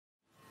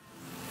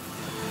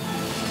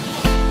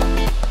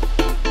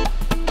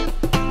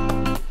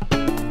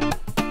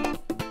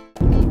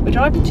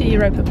driving to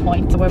Europa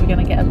Point where we're going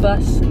to get a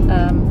bus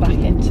back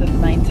into the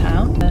main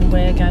town, and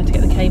we're going to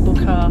get the cable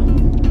car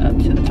up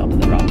to the top of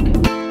the rock.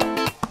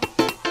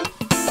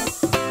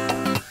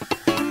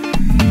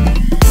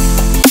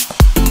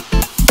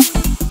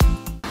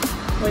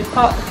 We've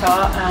parked the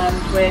car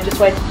and we're just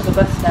waiting for the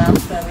bus now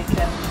so we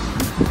can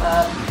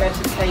go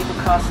to the cable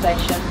car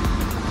station.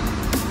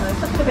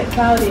 It's looking a bit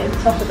cloudy at the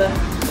top of the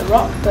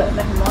rock, but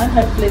never mind,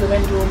 hopefully the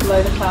wind will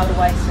blow the cloud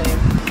away soon.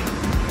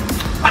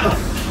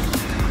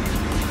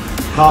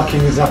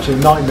 Parking is actually a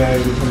nightmare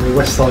on the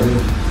west side of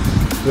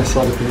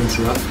the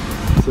peninsula,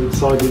 so we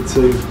decided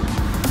to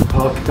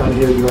park down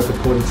here at Europa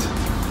Point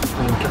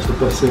and catch the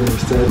bus in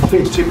instead. I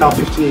think it's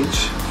 £2.50 each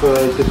for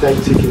the day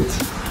ticket,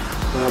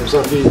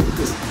 so it'll be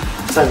the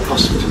same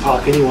cost to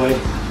park anyway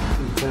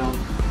in town.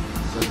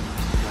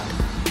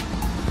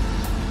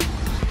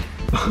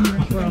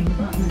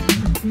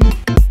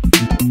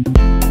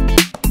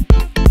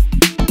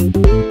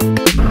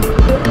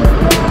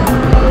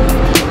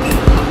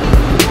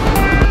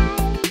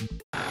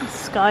 The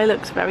sky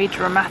looks very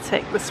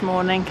dramatic this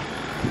morning.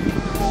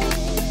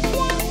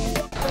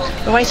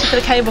 We're waiting for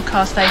the cable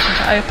car station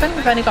to open.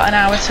 We've only got an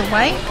hour to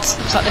wait.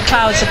 Looks like the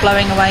clouds are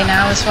blowing away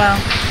now as well.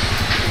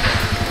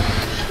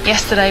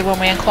 Yesterday when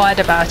we inquired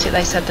about it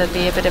they said there'd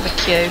be a bit of a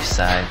queue,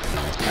 so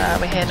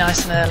we're here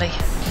nice and early.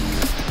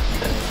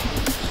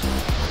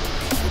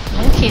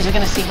 Monkeys, we're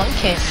going to see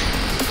monkeys.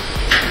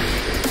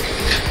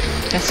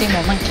 Going to see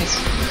more monkeys.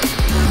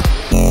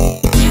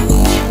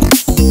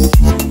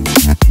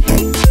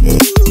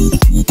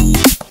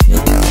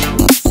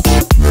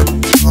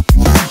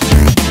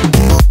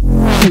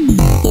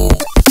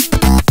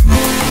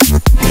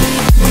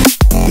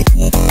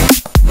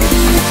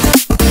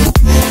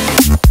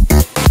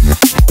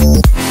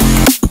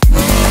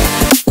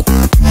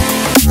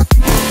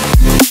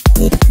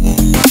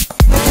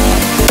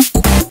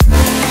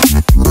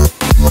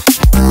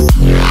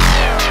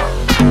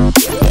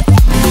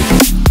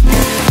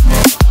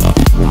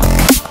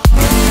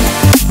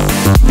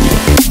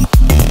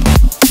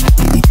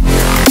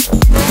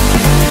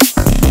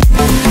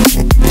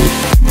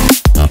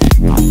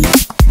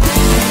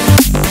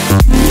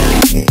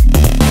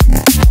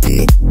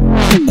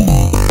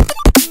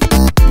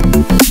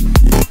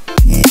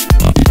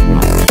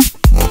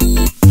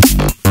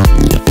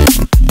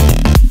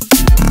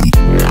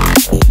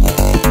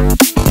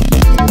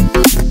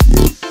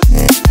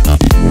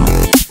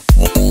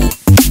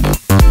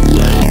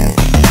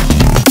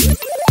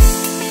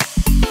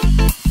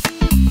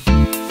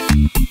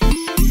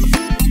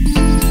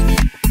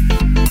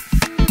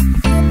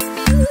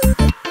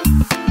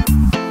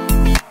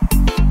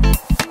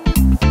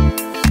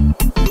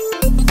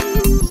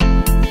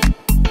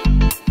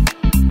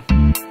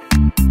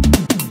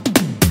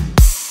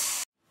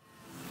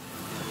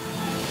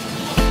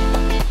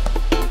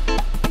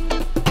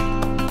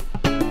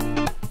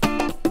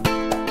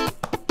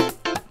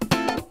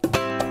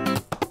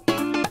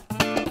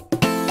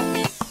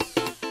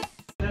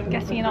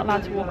 Guessing you're not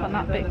allowed to walk on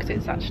that bit because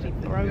it's actually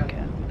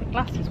broken. The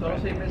glass is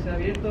broken. There's a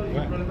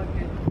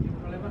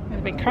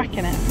big crack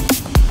in it.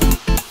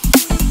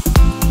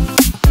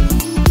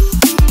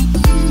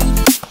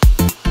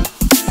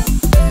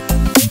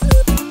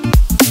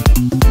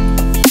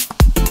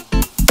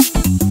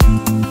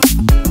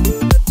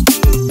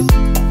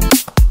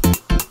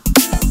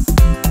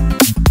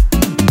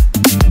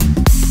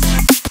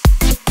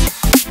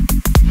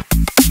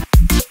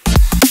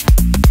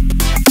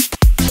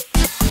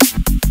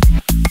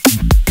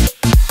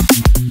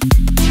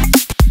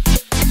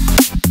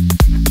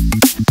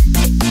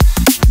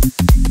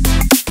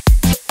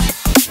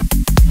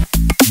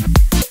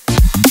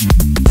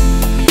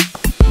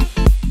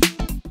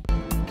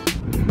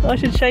 I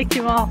should shake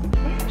him off.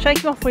 Shake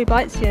him off before he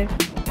bites you.